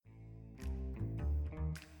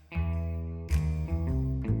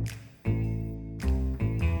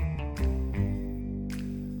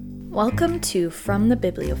Welcome to From the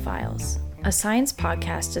Bibliophiles, a science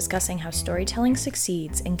podcast discussing how storytelling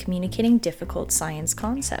succeeds in communicating difficult science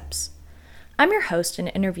concepts. I'm your host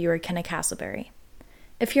and interviewer, Kenna Castleberry.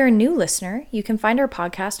 If you're a new listener, you can find our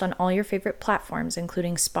podcast on all your favorite platforms,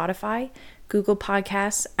 including Spotify, Google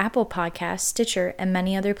Podcasts, Apple Podcasts, Stitcher, and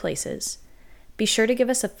many other places. Be sure to give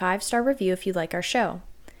us a 5-star review if you like our show.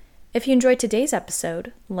 If you enjoyed today's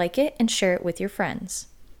episode, like it and share it with your friends.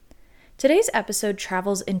 Today's episode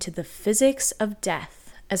travels into the physics of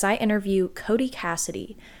death as I interview Cody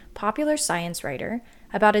Cassidy, popular science writer,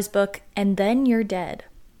 about his book, And Then You're Dead.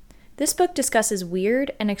 This book discusses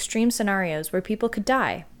weird and extreme scenarios where people could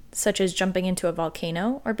die, such as jumping into a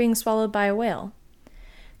volcano or being swallowed by a whale.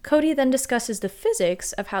 Cody then discusses the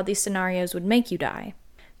physics of how these scenarios would make you die.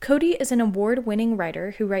 Cody is an award-winning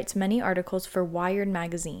writer who writes many articles for Wired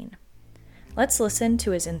magazine. Let's listen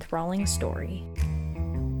to his enthralling story.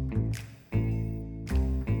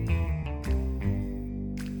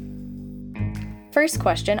 First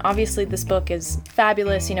question, obviously this book is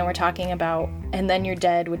fabulous. We're talking about And Then You're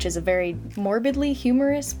Dead, which is a very morbidly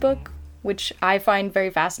humorous book, which I find very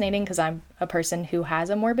fascinating because I'm a person who has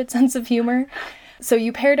a morbid sense of humor. So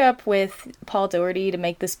you paired up with Paul Daugherty to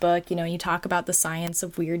make this book. You talk about the science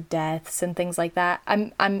of weird deaths and things like that.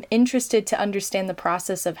 I'm interested to understand the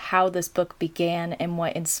process of how this book began and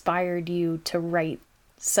what inspired you to write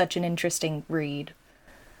such an interesting read.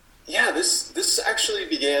 Yeah, this actually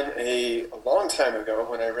began a long time ago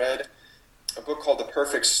when I read a book called The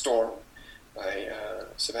Perfect Storm by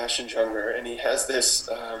Sebastian Junger, and he has this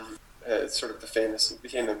sort of it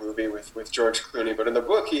became the movie with George Clooney, but in the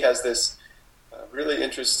book he has this really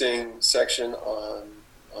interesting section on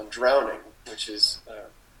drowning, which is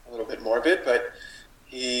a little bit morbid, but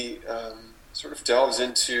he sort of delves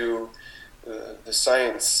into the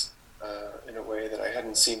science in a way that I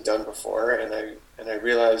hadn't seen done before, and I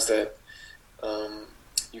realized that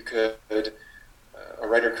a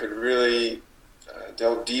writer could really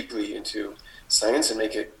delve deeply into science and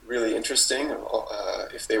make it really interesting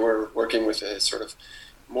if they were working with a sort of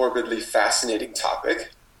morbidly fascinating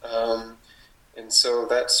topic. And so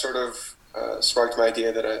that sort of sparked my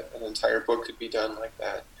idea that an entire book could be done like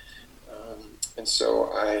that. And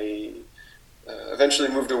so I eventually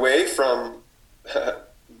moved away from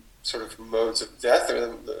sort of modes of death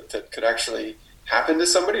that could actually happen to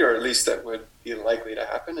somebody, or at least that would be likely to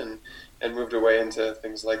happen, and moved away into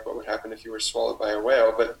things like what would happen if you were swallowed by a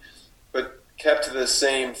whale, but kept the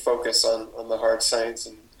same focus on the hard science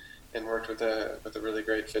and worked with a really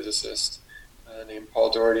great physicist named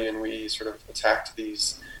Paul Daugherty, and we sort of attacked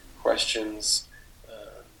these questions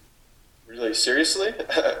really seriously.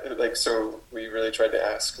 So we really tried to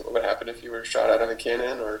ask what would happen if you were shot out of a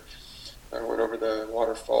cannon, or went over the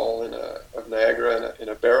waterfall of Niagara in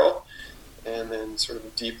a barrel, and then sort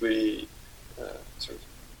of deeply sort of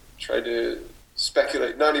tried to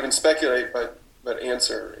speculate, not even speculate, but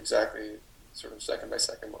answer exactly sort of second by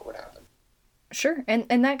second what would happen. Sure.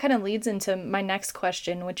 And that kind of leads into my next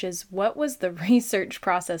question, which is, what was the research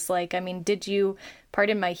process like? I mean, did you,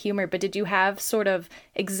 pardon my humor, but did you have sort of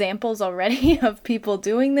examples already of people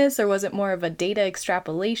doing this, or was it more of a data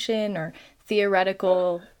extrapolation or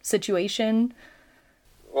theoretical situation?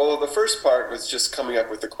 Well, the first part was just coming up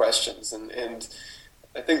with the questions, and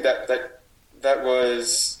I think that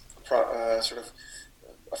was sort of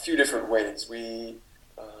a few different ways.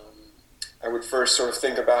 I would first sort of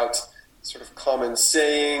think about sort of common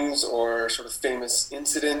sayings or sort of famous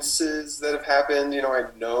incidences that have happened.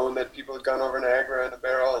 I'd known that people had gone over Niagara in a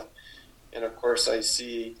barrel, and of course I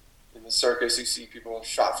see in the circus, you see people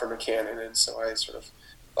shot from a cannon, and so I sort of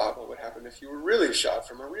thought, what would happen if you were really shot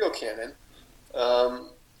from a real cannon?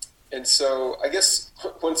 And so I guess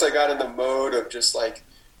once I got in the mode of just like,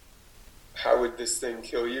 how would this thing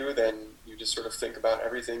kill you, then you just sort of think about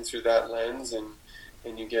everything through that lens, and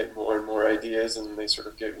you get more and more ideas, and they sort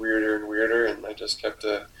of get weirder and weirder, and I just kept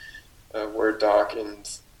a Word doc and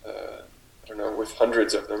with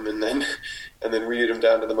hundreds of them, and then weeded them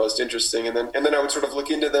down to the most interesting, and then I would sort of look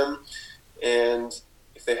into them, and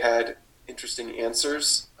if they had interesting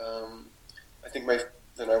answers, I think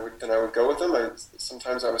then I would go with them.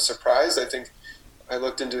 Sometimes I was surprised. I think I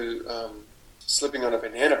looked into slipping on a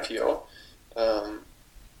banana peel,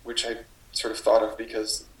 which I sort of thought of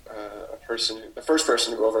because the first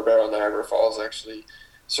person to go over a barrel in Niagara Falls actually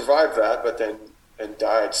survived that, but then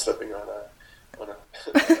died slipping on a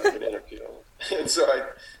banana peel. And so I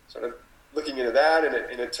started looking into that,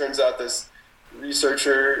 and it turns out this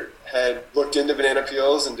researcher had looked into banana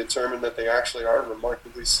peels and determined that they actually are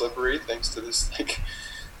remarkably slippery thanks to this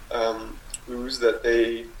ooze that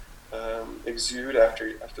they exude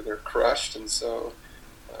after they're crushed. And so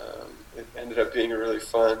it ended up being a really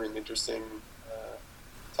fun and interesting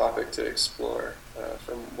topic to explore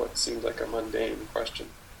from what seemed like a mundane question.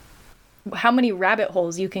 How many rabbit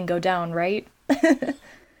holes you can go down, right?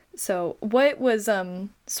 So what was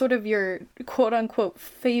sort of your quote unquote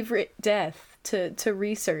favorite death to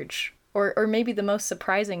research, or maybe the most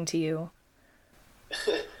surprising to you?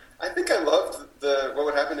 I think I loved what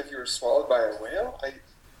would happen if you were swallowed by a whale.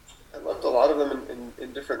 I loved a lot of them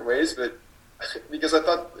in different ways, but because I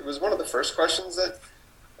thought it was one of the first questions that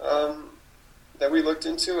we looked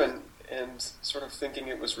into, and sort of thinking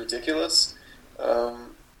it was ridiculous.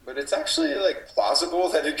 But it's actually like plausible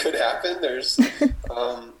that it could happen. There's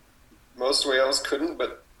most whales couldn't,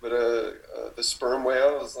 but the sperm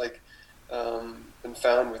whale is like been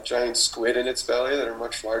found with giant squid in its belly that are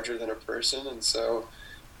much larger than a person, and so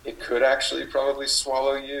it could actually probably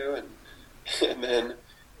swallow you, and then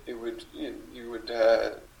you would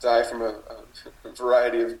die from a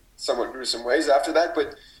variety of somewhat gruesome ways after that.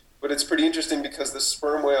 But it's pretty interesting because the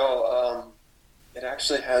sperm whale it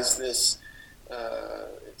actually has this.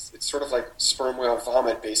 It's sort of like sperm whale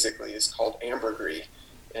vomit, basically. It's called ambergris,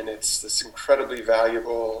 and it's this incredibly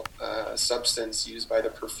valuable substance used by the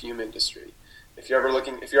perfume industry. If you're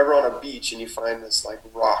ever on a beach and you find this like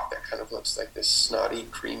rock that kind of looks like this snotty,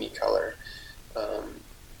 creamy color,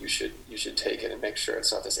 you should take it and make sure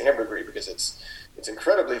it's not this ambergris, because it's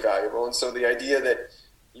incredibly valuable. And so the idea that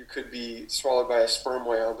you could be swallowed by a sperm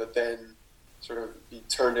whale, but then sort of be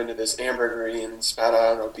turned into this ambergris and spat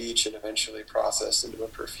out on a beach and eventually processed into a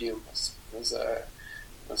perfume was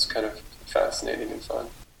kind of fascinating and fun.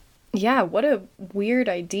 Yeah, what a weird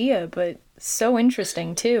idea, but so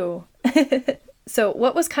interesting too. So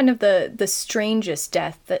what was kind of the strangest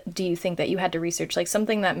death that do you think that you had to research? Like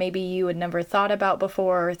something that maybe you had never thought about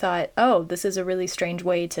before, or thought, oh, this is a really strange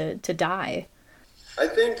way to die? I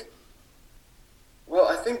think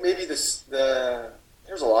maybe there's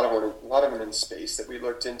a lot of them in space that we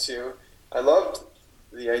looked into. I loved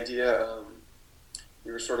the idea.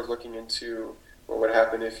 We were sort of looking into what would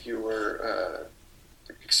happen if you were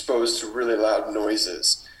exposed to really loud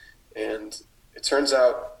noises, and it turns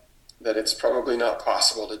out that it's probably not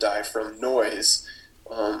possible to die from noise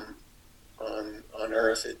on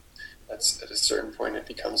Earth. That's at a certain point it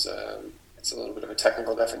becomes it's a little bit of a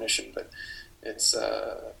technical definition, but it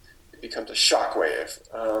becomes a shock wave.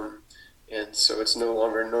 And so it's no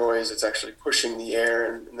longer noise, it's actually pushing the air,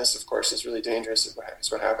 and this, of course, is really dangerous.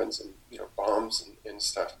 It's what happens in bombs and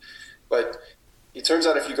stuff. But it turns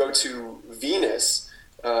out if you go to Venus,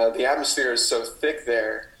 the atmosphere is so thick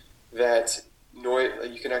there that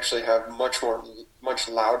you can actually have much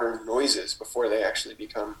louder noises before they actually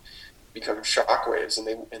become shock waves, and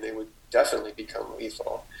they would definitely become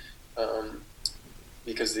lethal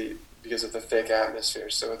because of the thick atmosphere.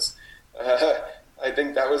 So it's I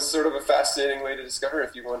think that was sort of a fascinating way to discover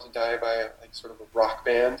if you want to die by sort of a rock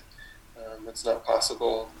band. That's not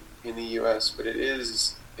possible in the U.S., but it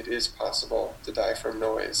is possible to die from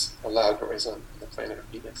noise, a loud noise on the planet of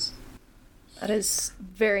Venus. That is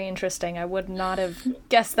very interesting. I would not have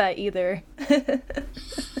guessed that either.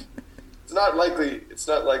 It's not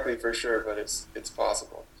likely for sure, but it's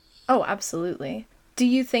possible. Oh, absolutely. Do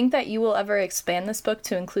you think that you will ever expand this book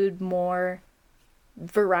to include more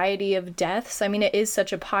variety of deaths? I mean, it is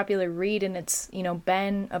such a popular read, and it's,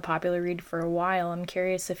 been a popular read for a while. I'm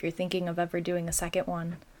curious if you're thinking of ever doing a second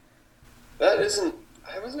one. I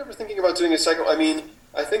was never thinking about doing a second one. I mean,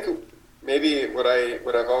 I think maybe what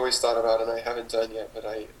I've always thought about, and I haven't done yet, but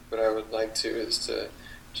I would like to, is to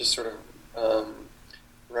just sort of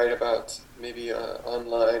write about maybe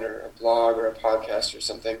online or a blog or a podcast or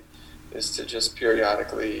something, is to just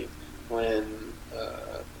periodically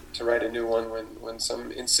to write a new one when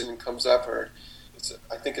some incident comes up, or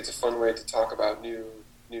I think it's a fun way to talk about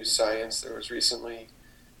new science. There was recently,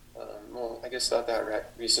 I guess not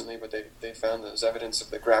that recently, but they found those evidence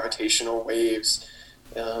of the gravitational waves.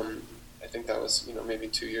 I think that was maybe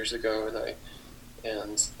 2 years ago,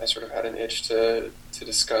 and I sort of had an itch to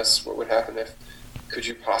discuss what would happen if could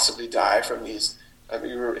you possibly die from these. I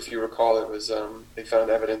mean, if you recall, it was they found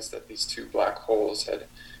evidence that these two black holes had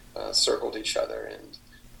circled each other, and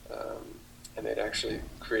they'd actually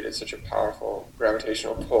created such a powerful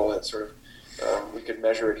gravitational pull that sort of we could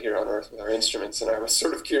measure it here on Earth with our instruments. And I was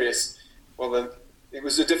sort of curious. Well, then it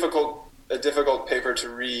was a difficult paper to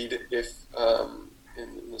read if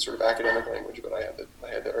in sort of academic language, but I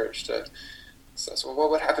had the urge to discuss. Well,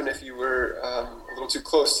 what would happen if you were a little too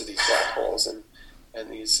close to these black holes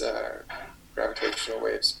and these gravitational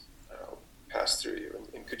waves pass through you,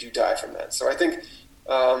 and could you die from that? So I think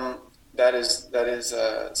that is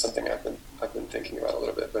something I've been thinking about a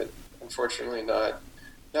little bit, but unfortunately not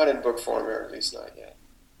not in book form, or at least not yet.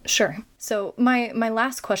 Sure. So my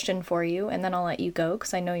last question for you, and then I'll let you go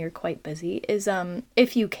because I know you're quite busy, is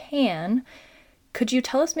if you can, could you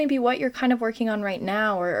tell us maybe what you're kind of working on right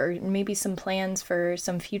now, or maybe some plans for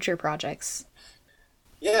some future projects?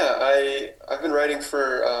 Yeah, I've been writing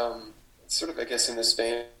for sort of, I guess, in this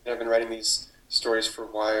vein. I've been writing these stories for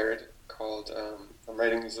Wired called I'm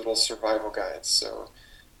writing these little survival guides. So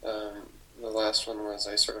the last one was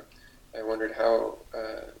I wondered how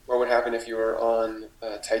what would happen if you were on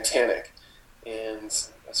Titanic, and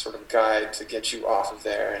a sort of guide to get you off of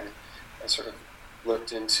there. And I sort of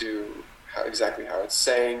looked into exactly how it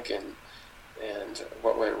sank, and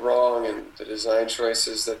what went wrong, and the design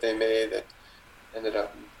choices that they made that ended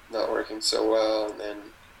up not working so well.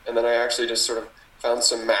 And then I actually just sort of found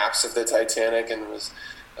some maps of the Titanic, and was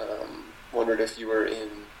wondered if you were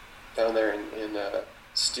down there in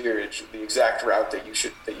steerage, the exact route that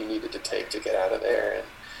you needed to take to get out of there,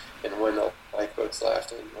 and when the lifeboats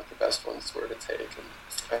left, and what the best ones were to take.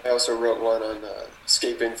 And I also wrote one on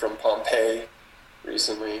escaping from Pompeii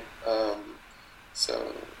recently,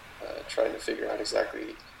 trying to figure out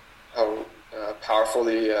exactly how powerful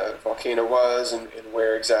the volcano was, and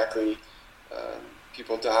where exactly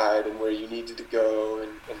people died, and where you needed to go,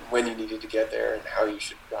 and when you needed to get there, and how you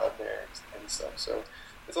should have gone there, and stuff. So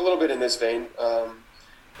it's a little bit in this vein.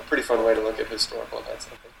 A pretty fun way to look at historical events,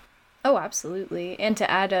 I think. Oh, absolutely. And to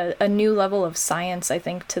add a new level of science, I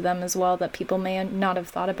think, to them as well that people may not have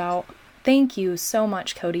thought about. Thank you so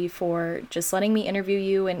much, Cody, for just letting me interview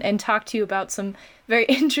you and talk to you about some very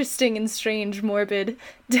interesting and strange, morbid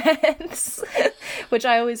deaths, which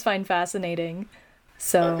I always find fascinating.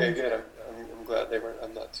 So okay, good. I'm glad they weren't.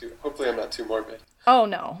 Hopefully, I'm not too morbid. Oh,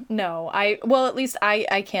 no. At least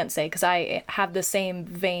I can't say, because I have the same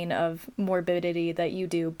vein of morbidity that you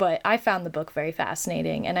do, but I found the book very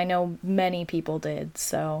fascinating, and I know many people did,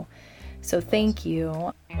 so thank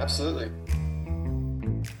you. Absolutely.